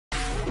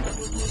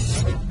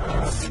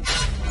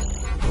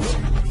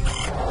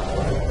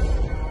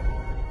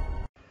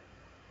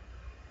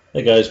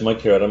Hey guys,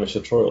 Mike here at MS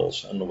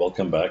Tutorials, and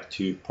welcome back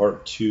to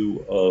part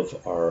 2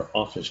 of our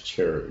office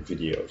chair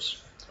videos.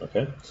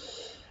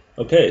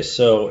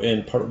 So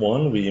in part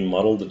 1 we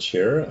modeled the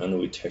chair and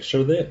we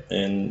textured it.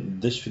 In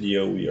this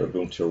video we are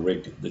going to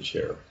rig the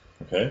chair.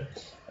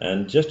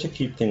 And just to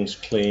keep things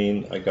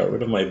clean, I got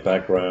rid of my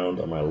background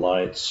and my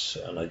lights,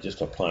 and I just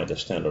applied a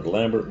standard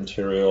Lambert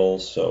material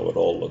so it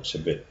all looks a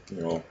bit,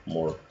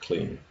 more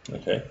clean.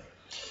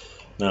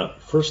 Now,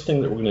 first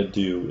thing that we're going to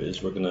do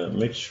is we're going to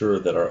make sure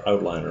that our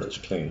outliner is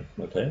clean.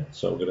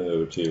 So we're going to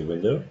go to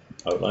Window,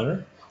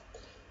 Outliner,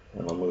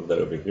 and I'll move that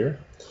over here.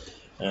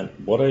 And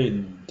what I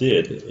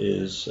did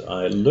is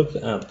I looked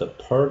at the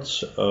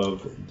parts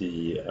of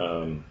the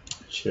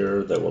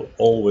chair that will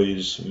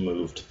always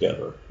move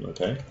together.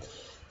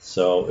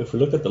 So if we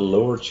look at the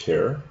lower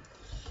chair,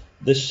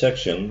 this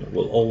section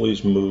will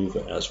always move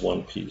as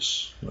one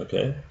piece.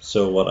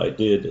 So what I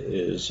did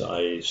is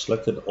I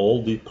selected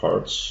all the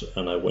parts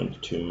and I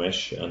went to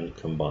Mesh and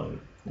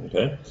Combine.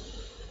 The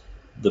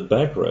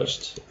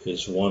backrest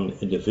is one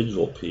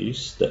individual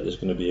piece that is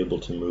going to be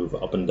able to move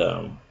up and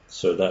down,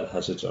 so that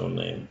has its own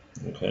name.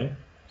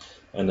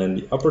 And then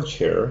the upper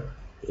chair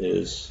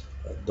is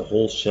the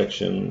whole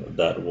section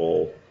that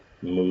will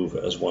move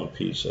as one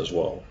piece as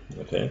well.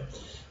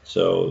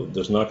 So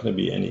there's not going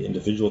to be any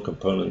individual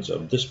components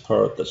of this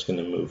part that's going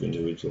to move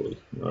individually.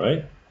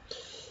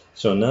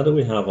 So now that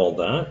we have all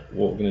that,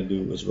 what we're going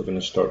to do is we're going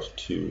to start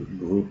to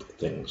group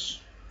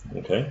things.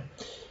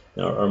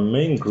 Now our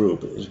main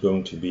group is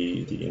going to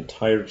be the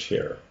entire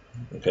chair.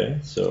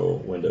 So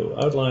Window,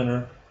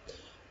 Outliner,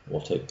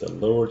 we'll take the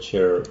lower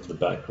chair, the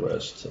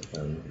backrest,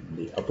 and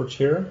the upper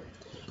chair,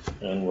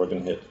 and we're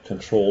going to hit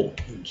Control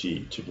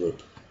G to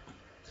group.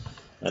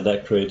 And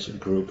that creates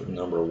group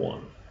number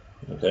 1.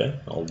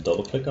 I'll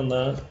double click on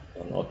that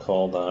and I'll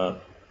call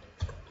that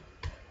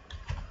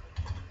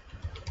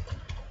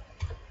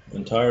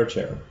entire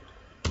chair.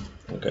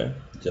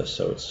 Just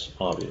so it's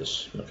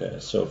obvious.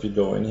 So if you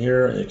go in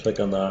here and you click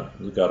on that,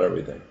 you've got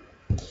everything.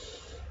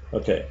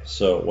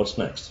 So what's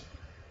next?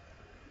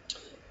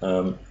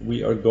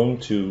 We are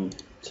going to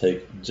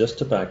take just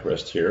the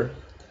backrest here,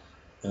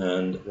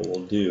 and what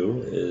we'll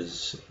do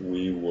is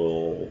we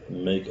will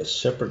make a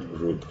separate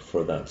group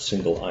for that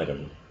single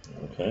item.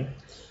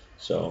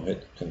 So I'll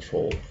hit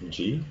Control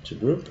G to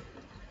group,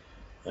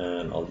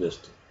 and I'll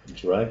just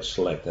drag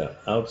select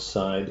that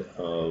outside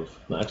of,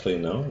 actually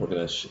no, we're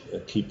going to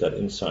keep that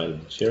inside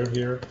of the chair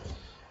here,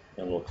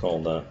 and we'll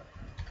call that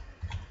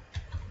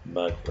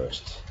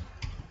backrest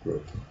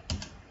group.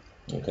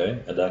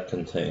 And that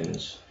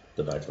contains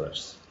the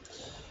backrest.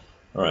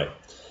 Alright,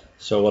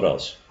 so what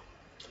else?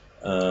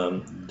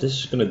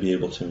 This is going to be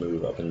able to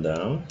move up and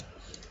down.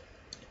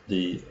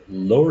 The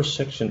lower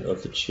section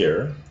of the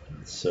chair,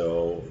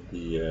 so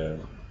the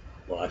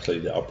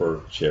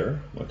upper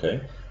chair,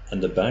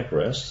 and the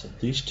backrest,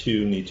 these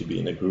two need to be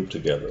in a group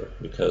together,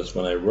 because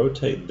when I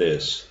rotate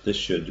this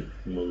should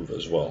move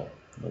as well.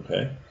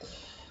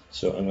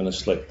 So I'm going to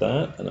select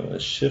that, and I'm going to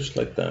shift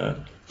select that,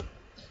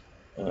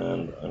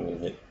 and I'm going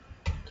to hit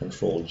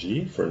Control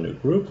G for a new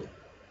group,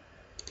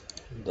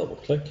 double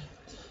click,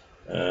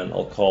 and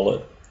I'll call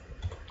it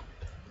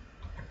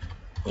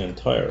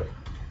entire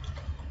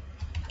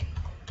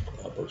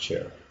upper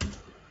chair.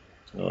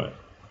 Alright,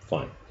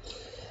 fine.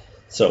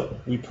 So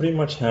we pretty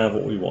much have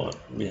what we want.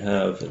 We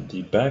have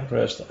the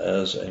backrest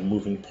as a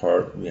moving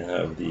part. We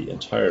have the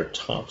entire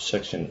top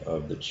section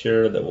of the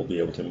chair that will be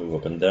able to move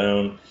up and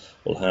down.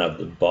 We'll have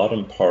the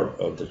bottom part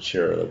of the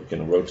chair that we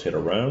can rotate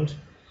around.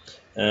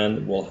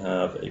 And we'll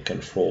have a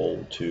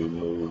control to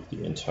move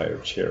the entire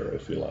chair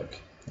if we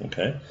like.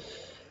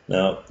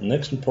 Now, the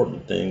next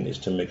important thing is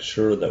to make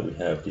sure that we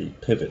have the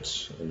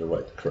pivots in the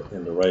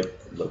right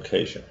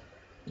location.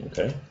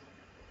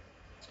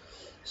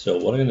 So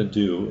what I'm going to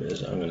do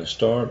is I'm going to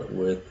start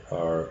with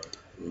our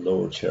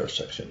lower chair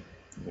section.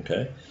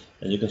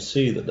 And you can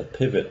see that the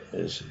pivot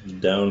is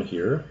down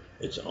here,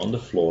 it's on the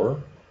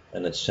floor,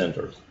 and it's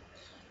centered.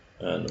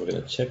 And we're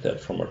going to check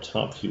that from our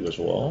top view as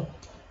well,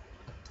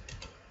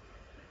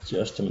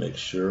 just to make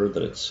sure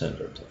that it's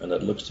centered, and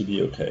that looks to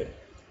be okay.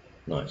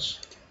 Nice.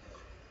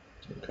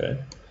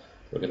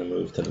 We're going to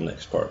move to the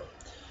next part.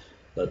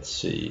 Let's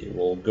see,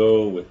 we'll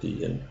go with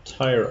the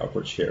entire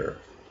upper chair.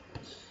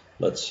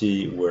 Let's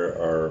see where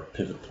our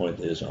pivot point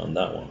is on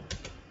that one.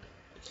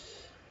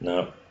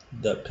 Now,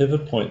 that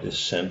pivot point is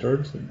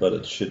centered, but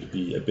it should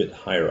be a bit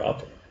higher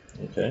up.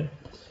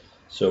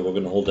 So we're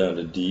going to hold down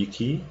the D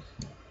key,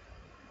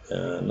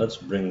 and let's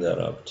bring that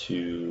up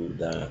to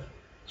that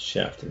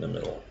shaft in the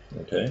middle.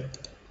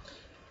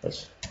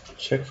 Let's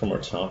check from our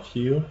top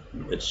view.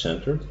 It's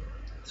centered,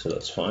 so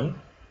that's fine.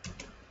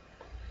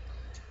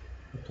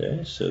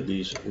 So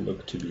these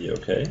look to be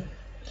okay.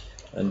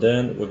 And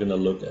then we're going to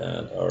look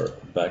at our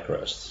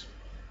backrest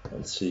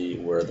and see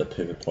where the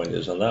pivot point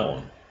is on that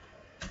one.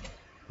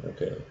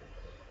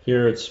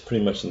 Here it's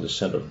pretty much in the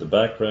center of the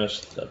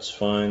backrest. That's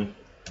fine.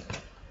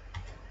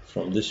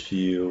 From this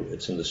view,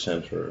 it's in the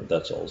center.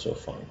 That's also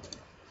fine.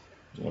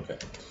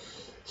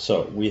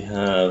 So we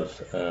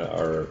have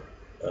our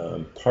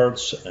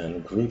parts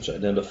and groups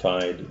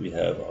identified. We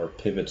have our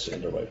pivots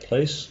in the right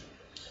place.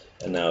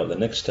 And now the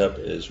next step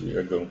is we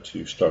are going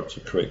to start to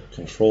create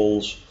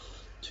controls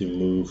to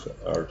move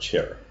our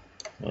chair.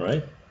 All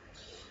right.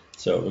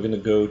 So we're going to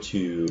go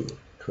to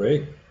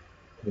create.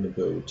 We're going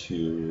to go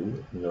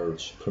to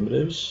NURBS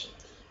primitives,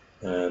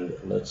 and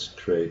let's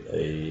create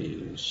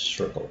a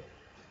circle.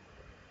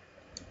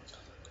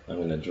 I'm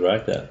going to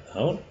drag that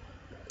out.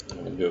 I'm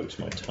going to go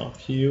to my top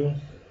view,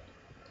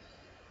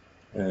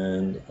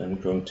 and I'm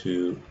going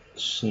to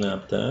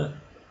snap that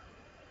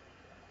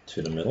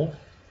to the middle.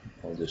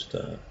 I'll just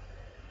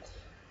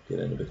get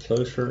in a bit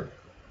closer.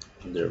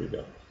 There we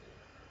go.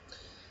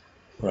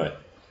 Right.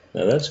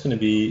 Now that's going to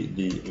be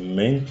the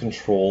main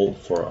control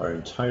for our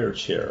entire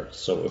chair.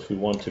 So if we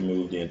want to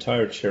move the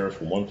entire chair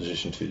from one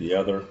position to the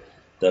other,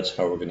 that's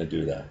how we're going to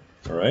do that.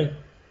 All right.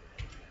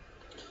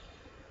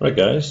 Right,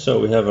 guys, so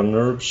we have a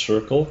NURBS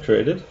circle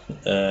created,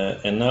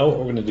 and now what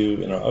we're going to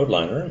do in our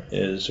outliner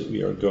is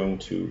we are going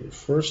to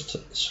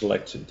first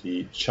select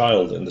the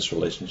child in this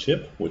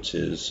relationship, which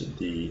is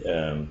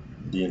the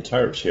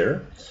entire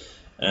chair,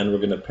 and we're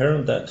going to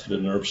parent that to the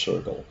NURBS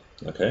circle.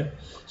 Okay,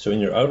 so in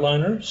your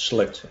outliner,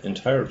 select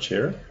entire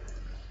chair,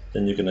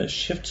 then you're going to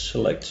shift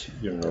select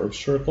your NURBS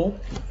circle,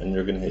 and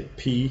you're going to hit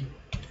P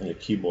on your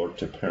keyboard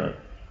to parent.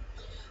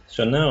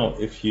 So now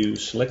if you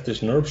select this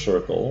NURBS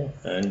circle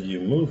and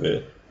you move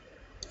it,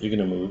 you're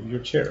going to move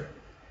your chair.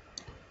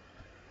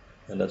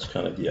 And that's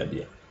kind of the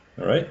idea.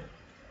 All right,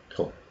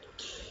 cool.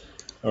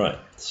 All right,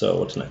 so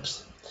what's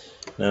next?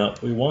 Now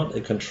we want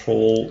a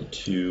control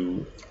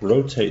to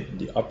rotate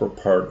the upper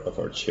part of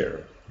our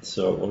chair.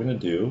 So what we're going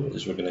to do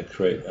is we're going to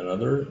create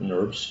another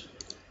NURBS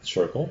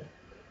circle,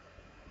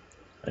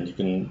 and you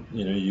can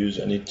use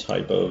any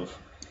type of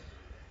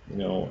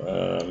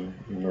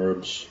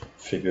NURBS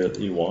figure that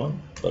you want,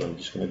 but I'm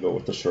just going to go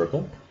with the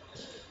circle.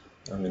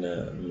 I'm going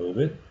to move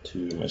it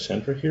to my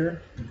center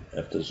here. I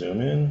have to zoom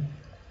in,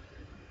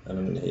 and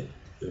I'm going to hit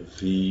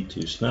V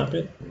to snap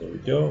it. There we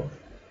go.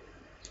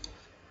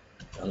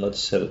 And let's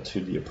set it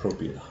to the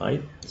appropriate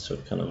height so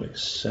it kind of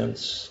makes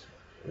sense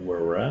where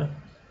we're at.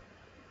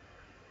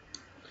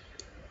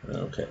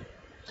 Okay,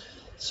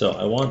 so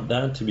I want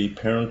that to be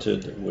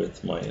parented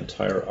with my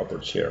entire upper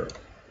chair.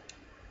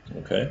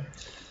 Okay,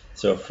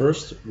 so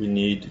first we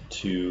need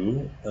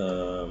to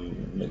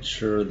make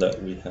sure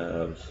that we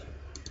have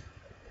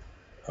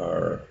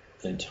our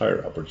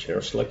entire upper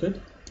chair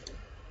selected.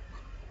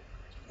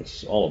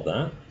 That's all of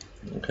that.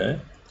 Okay,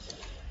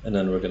 and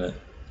then we're going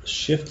to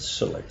shift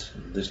select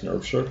this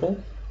NURBS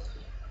circle,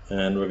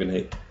 and we're going to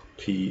hit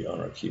P on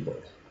our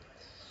keyboard.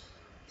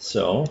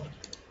 So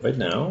right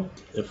now,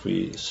 if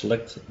we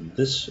select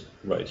this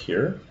right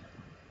here,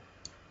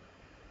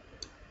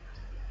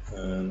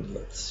 and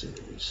let's see,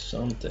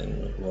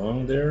 something went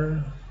wrong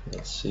there.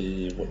 Let's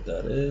see what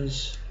that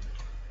is.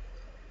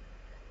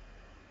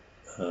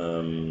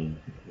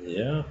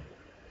 Yeah,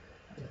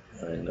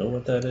 I know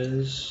what that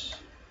is.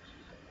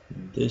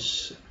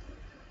 This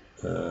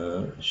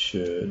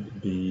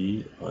should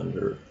be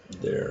under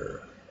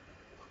there.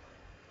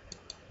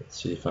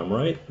 Let's see if I'm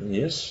right.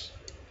 Yes.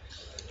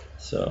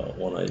 So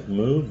when I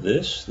move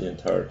this, the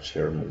entire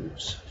chair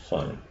moves.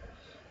 Fine.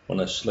 When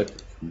I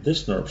select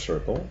this NURBS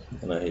circle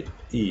and I hit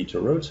E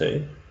to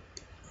rotate,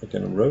 I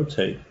can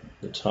rotate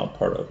the top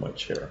part of my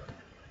chair.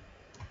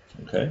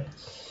 Okay.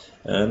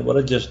 And what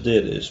I just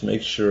did is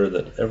make sure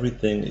that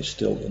everything is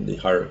still in the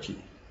hierarchy.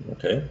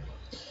 Okay.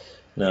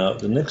 Now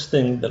the next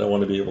thing that I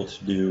want to be able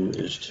to do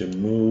is to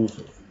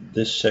move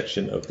this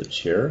section of the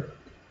chair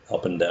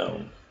up and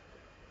down.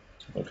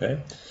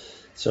 Okay.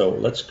 So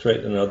let's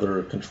create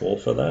another control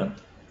for that.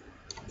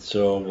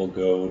 So we'll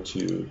go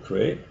to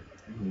create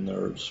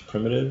NURBS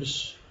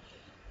primitives,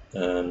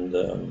 and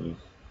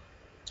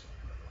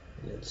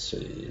let's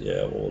see.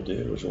 Yeah, what we'll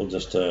do is we'll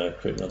just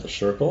create another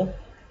circle.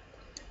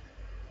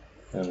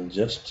 And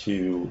just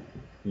to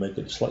make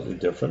it slightly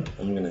different,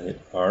 I'm going to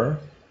hit R.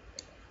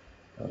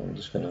 I'm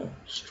just going to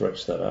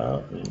stretch that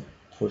out and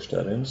push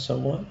that in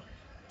somewhat.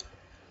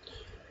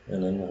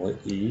 And then we'll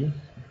hit E,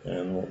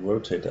 and we'll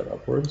rotate that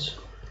upwards.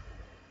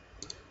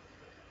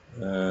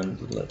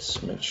 And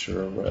let's make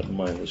sure we're at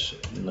minus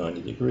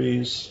 90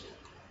 degrees.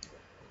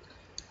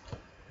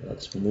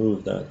 Let's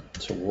move that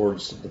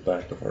towards the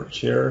back of our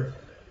chair.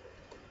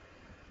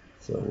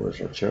 So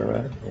where's our chair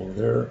at? Over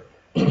there.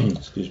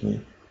 Excuse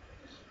me.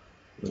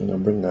 I'm going to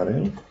bring that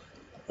in.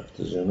 I have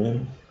to zoom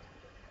in.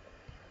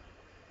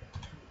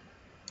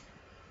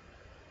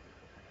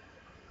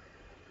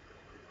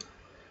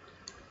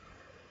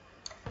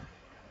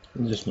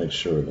 And just make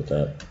sure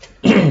that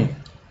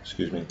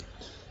excuse me,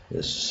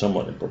 is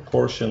somewhat in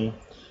proportion.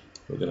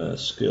 We're going to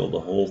scale the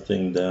whole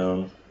thing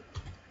down.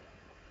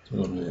 So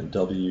I'm going to hit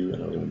W,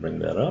 and I'm going to bring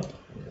that up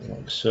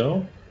like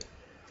so.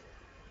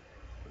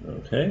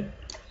 Okay.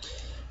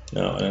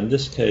 Now, in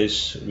this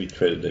case, we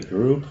created a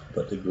group,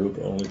 but the group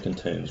only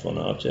contains one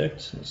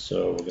object.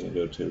 So we're going to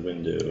go to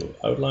Window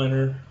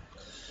Outliner,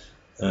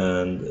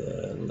 and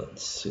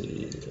let's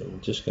see. We're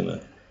just going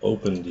to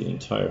open the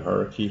entire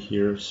hierarchy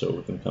here so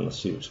we can kind of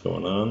see what's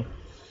going on.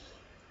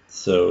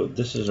 So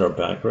this is our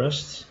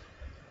backrest,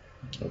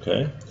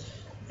 okay,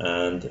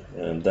 and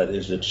that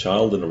is the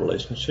child in the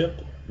relationship.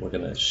 We're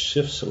going to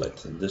shift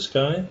select this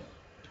guy,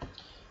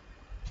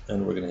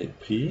 and we're going to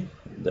hit P.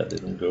 That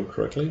didn't go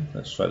correctly.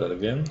 Let's try that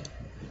again.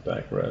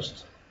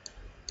 Backrest,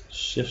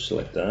 shift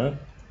select that,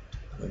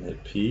 and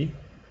hit P.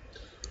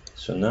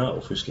 So now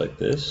if we select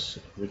this,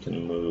 we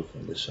can move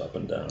this up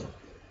and down.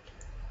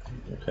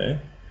 Okay.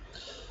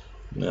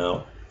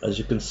 Now, as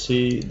you can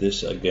see,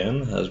 this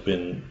again has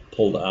been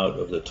pulled out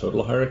of the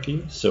total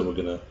hierarchy. So we're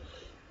going to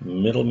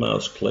middle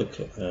mouse click,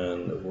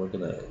 and we're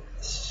going to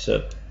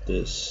set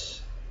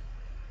this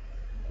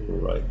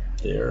right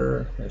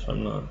there, if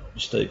I'm not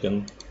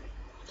mistaken.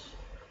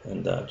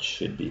 And that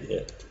should be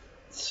it.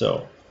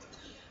 So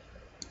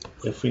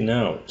if we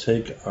now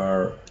take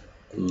our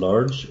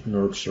large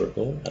NURB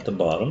circle at the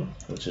bottom,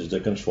 which is the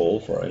control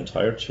for our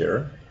entire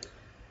chair,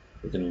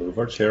 we can move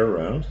our chair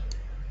around.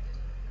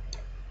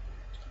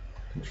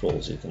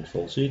 Control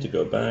Z to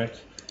go back.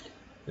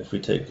 If we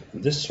take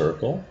this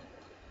circle,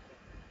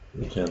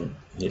 we can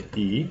hit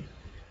E,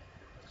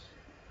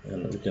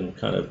 and we can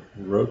kind of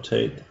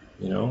rotate,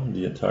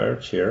 the entire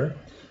chair.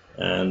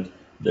 And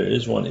there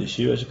is one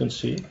issue, as you can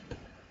see.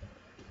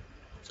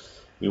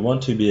 We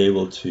want to be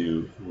able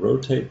to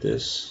rotate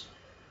this,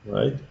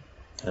 right,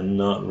 and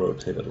not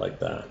rotate it like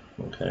that,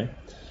 okay?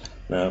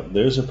 Now,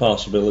 there's a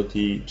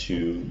possibility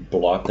to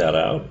block that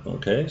out,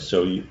 okay?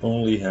 So you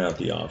only have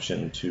the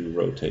option to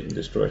rotate in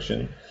this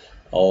direction.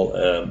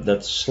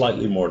 That's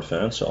slightly more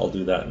advanced, so I'll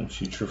do that in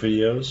future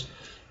videos.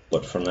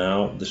 But for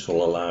now, this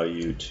will allow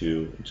you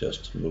to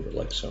just move it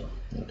like so,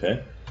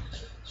 okay?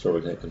 So we're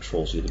going to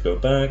Control Z to go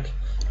back.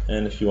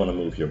 And if you want to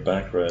move your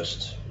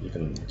backrest, you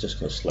can just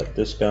select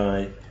this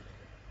guy,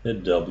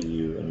 hit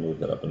W, and move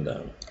that up and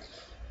down.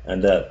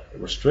 And that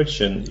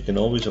restriction, you can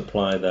always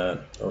apply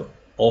that, or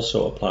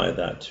also apply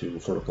that to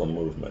vertical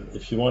movement.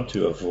 If you want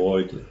to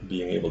avoid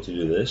being able to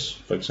do this,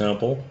 for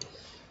example,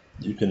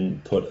 you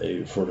can put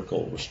a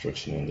vertical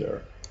restriction in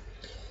there.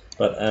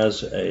 But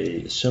as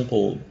a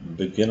simple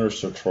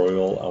beginner's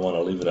tutorial, I want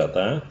to leave it at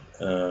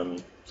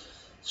that.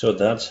 So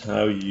that's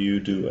how you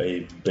do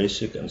a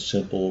basic and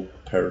simple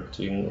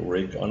parroting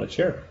rig on a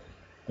chair.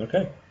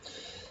 Okay.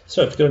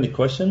 So if you've got any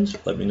questions,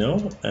 let me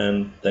know,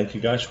 and thank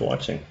you guys for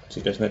watching. See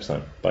you guys next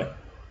time. Bye.